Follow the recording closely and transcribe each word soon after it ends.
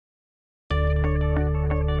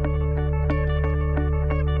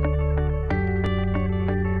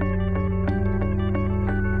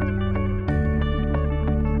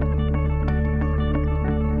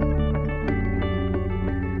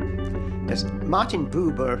Martin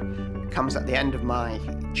Buber comes at the end of my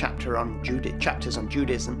chapters on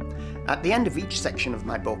Judaism. At the end of each section of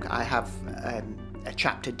my book, I have a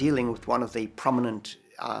chapter dealing with one of the prominent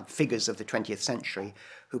figures of the 20th century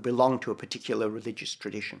who belonged to a particular religious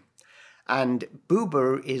tradition. And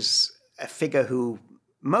Buber is a figure who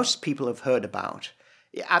most people have heard about,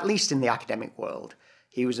 at least in the academic world.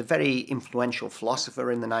 He was a very influential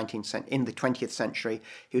philosopher in the 20th century.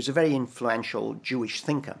 He was a very influential Jewish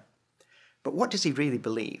thinker. But what does he really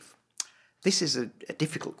believe? This is a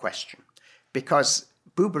difficult question because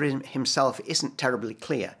Buber himself isn't terribly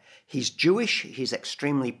clear. He's Jewish. He's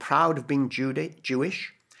extremely proud of being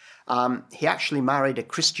Jewish. He actually married a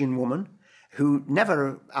Christian woman who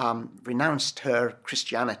never renounced her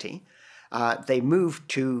Christianity. They moved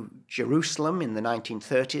to Jerusalem in the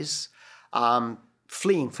 1930s,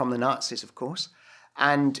 fleeing from the Nazis, of course.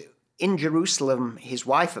 And in Jerusalem, his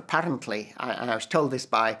wife apparently, and I was told this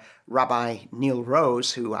by Rabbi Neil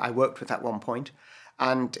Rose, who I worked with at one point,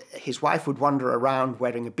 and his wife would wander around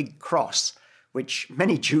wearing a big cross, which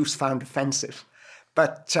many Jews found offensive.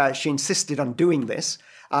 But she insisted on doing this.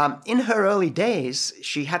 In her early days,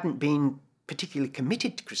 she hadn't been particularly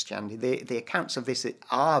committed to Christianity. The accounts of this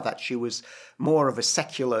are that she was more of a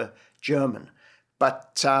secular German.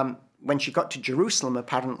 But when she got to Jerusalem,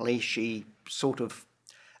 apparently she sort of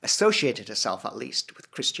associated herself, at least, with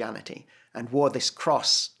Christianity and wore this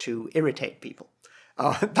cross to irritate people.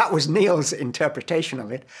 That was Neil's interpretation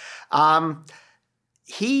of it.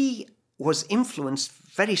 He was influenced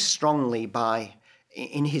very strongly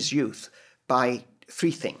in his youth by three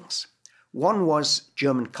things. One was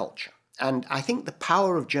German culture. And I think the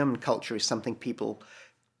power of German culture is something people,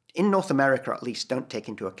 in North America at least, don't take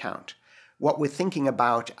into account. What we're thinking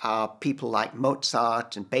about are people like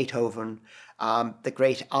Mozart and Beethoven, the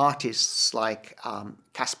great artists like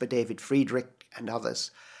Caspar David Friedrich and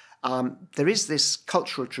others. There is this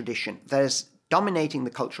cultural tradition. Dominating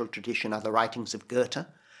the cultural tradition are the writings of Goethe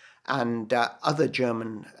and other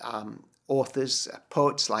German authors,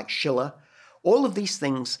 poets like Schiller. All of these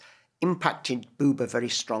things impacted Buber very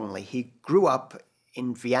strongly. He grew up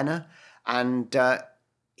in Vienna and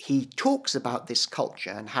he talks about this culture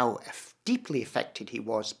and how deeply affected he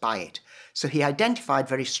was by it. So he identified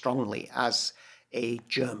very strongly as a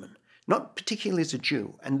German, not particularly as a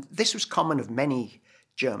Jew. And this was common of many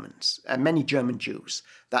Germans, many German Jews,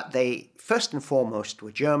 that they first and foremost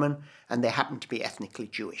were German and they happened to be ethnically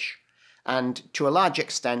Jewish. And to a large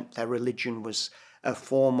extent, their religion was a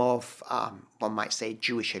form of, one might say,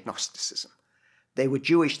 Jewish agnosticism. They were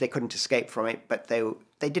Jewish, they couldn't escape from it, but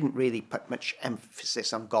they didn't really put much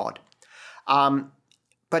emphasis on God.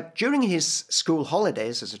 But during his school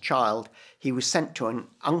holidays as a child, he was sent to an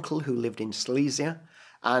uncle who lived in Silesia.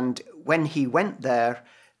 And when he went there,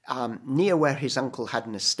 near where his uncle had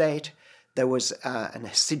an estate, there was an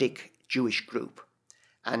Hasidic Jewish group.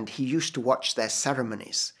 And he used to watch their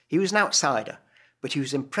ceremonies. He was an outsider, but he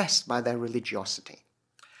was impressed by their religiosity.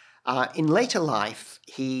 In later life,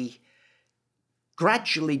 he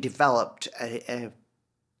gradually developed a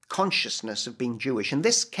consciousness of being Jewish. And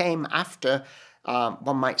this came after,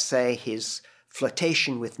 one might say, his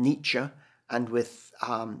flirtation with Nietzsche and with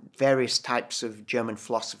various types of German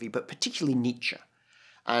philosophy, but particularly Nietzsche.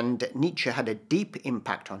 And Nietzsche had a deep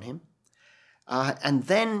impact on him. And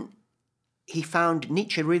then he found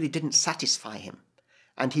Nietzsche really didn't satisfy him.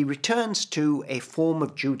 And he returns to a form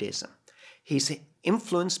of Judaism. He's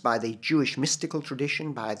influenced by the Jewish mystical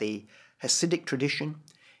tradition, by the Hasidic tradition.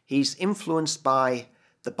 He's influenced by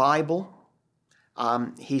the Bible.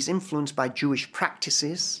 He's influenced by Jewish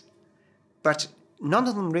practices. But none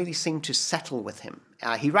of them really seem to settle with him.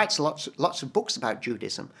 He writes lots of books about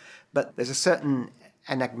Judaism, but there's a certain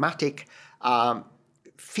enigmatic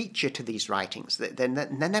feature to these writings. They're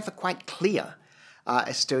never quite clear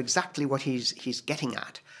as to exactly what he's getting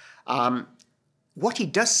at. What he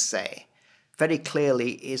does say very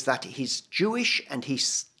clearly is that he's Jewish and he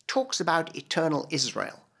talks about eternal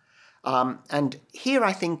Israel. And here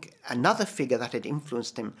I think another figure that had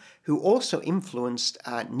influenced him, who also influenced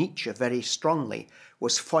Nietzsche very strongly,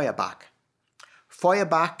 was Feuerbach.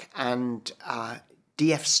 Feuerbach and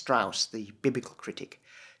D.F. Strauss, the biblical critic,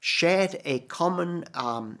 shared a common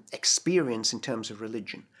experience in terms of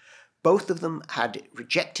religion. Both of them had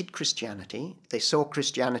rejected Christianity. They saw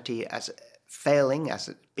Christianity as failing,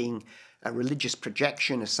 as being a religious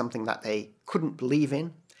projection, as something that they couldn't believe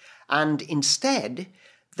in. And instead,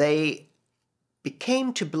 they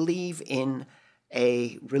became to believe in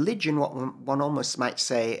a religion, what one almost might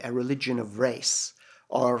say, a religion of race,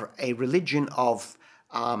 or a religion of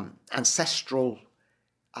ancestral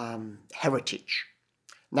heritage.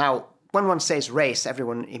 Now, when one says race,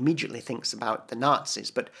 everyone immediately thinks about the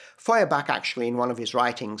Nazis, but Feuerbach actually in one of his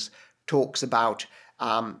writings talks about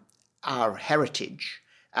our heritage,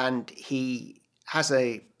 and he has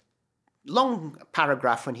a long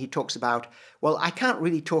paragraph when he talks about, well, I can't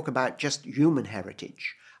really talk about just human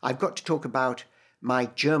heritage. I've got to talk about my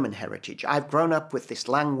German heritage. I've grown up with this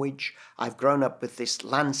language, I've grown up with this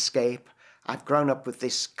landscape, I've grown up with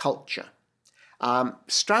this culture.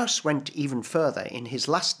 Strauss went even further. In his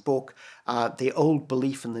last book, The Old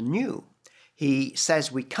Belief and the New, he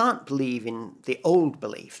says we can't believe in the old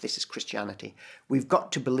belief, this is Christianity, we've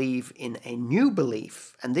got to believe in a new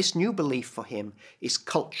belief, and this new belief for him is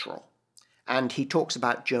cultural. And he talks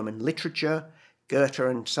about German literature, Goethe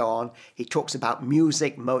and so on. He talks about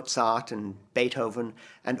music, Mozart and Beethoven,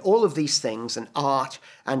 and all of these things, and art.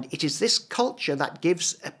 And it is this culture that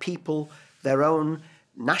gives a people their own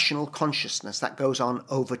national consciousness that goes on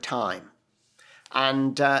over time.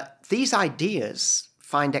 And these ideas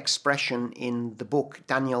find expression in the book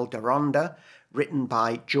Daniel Deronda, written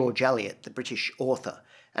by George Eliot, the British author.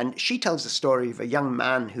 And she tells the story of a young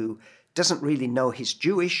man who doesn't really know he's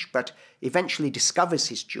Jewish, but eventually discovers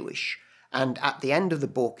he's Jewish. And at the end of the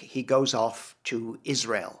book, he goes off to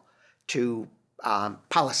Israel, to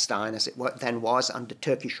Palestine, as it then was, under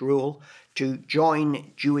Turkish rule, to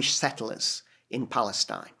join Jewish settlers in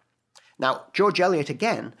Palestine. Now, George Eliot,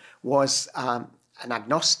 again, was an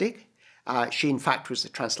agnostic. She, in fact, was the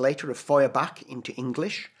translator of Feuerbach into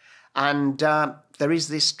English. And there is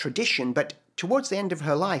this tradition, but towards the end of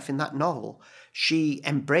her life in that novel, she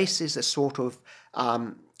embraces a sort of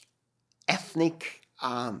ethnic,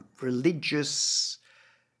 religious,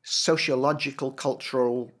 sociological,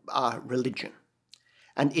 cultural religion.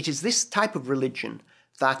 And it is this type of religion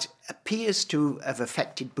that appears to have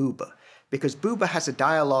affected Buber, because Buber has a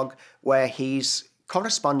dialogue where he's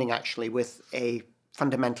corresponding actually with a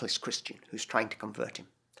fundamentalist Christian who's trying to convert him.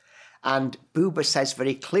 And Buber says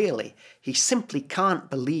very clearly he simply can't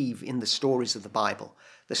believe in the stories of the Bible.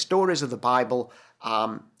 The stories of the Bible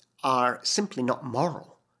are simply not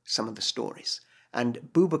moral, some of the stories. And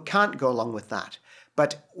Buber can't go along with that.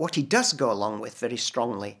 But what he does go along with very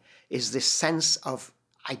strongly is this sense of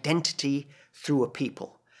identity through a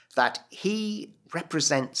people, that he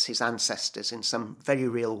represents his ancestors in some very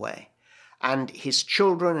real way. And his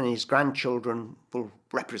children and his grandchildren will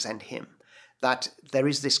represent him. That there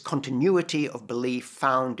is this continuity of belief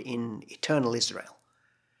found in eternal Israel.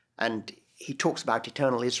 And he talks about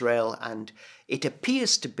eternal Israel, and it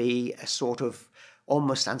appears to be a sort of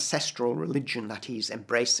almost ancestral religion that he's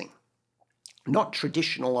embracing, not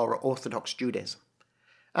traditional or Orthodox Judaism.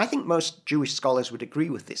 I think most Jewish scholars would agree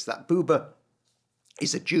with this, that Buber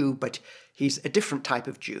is a Jew, but he's a different type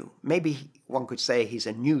of Jew. Maybe one could say he's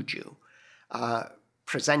a new Jew,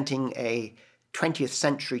 presenting a 20th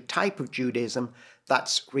century type of Judaism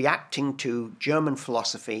that's reacting to German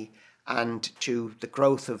philosophy and to the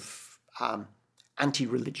growth of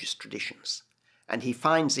anti-religious traditions. And he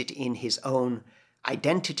finds it in his own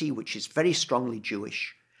identity, which is very strongly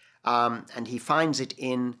Jewish, and he finds it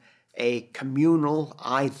in a communal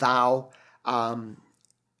I-thou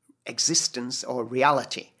existence or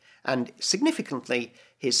reality. And significantly,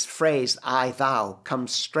 his phrase I-thou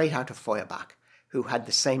comes straight out of Feuerbach, who had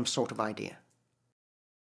the same sort of idea.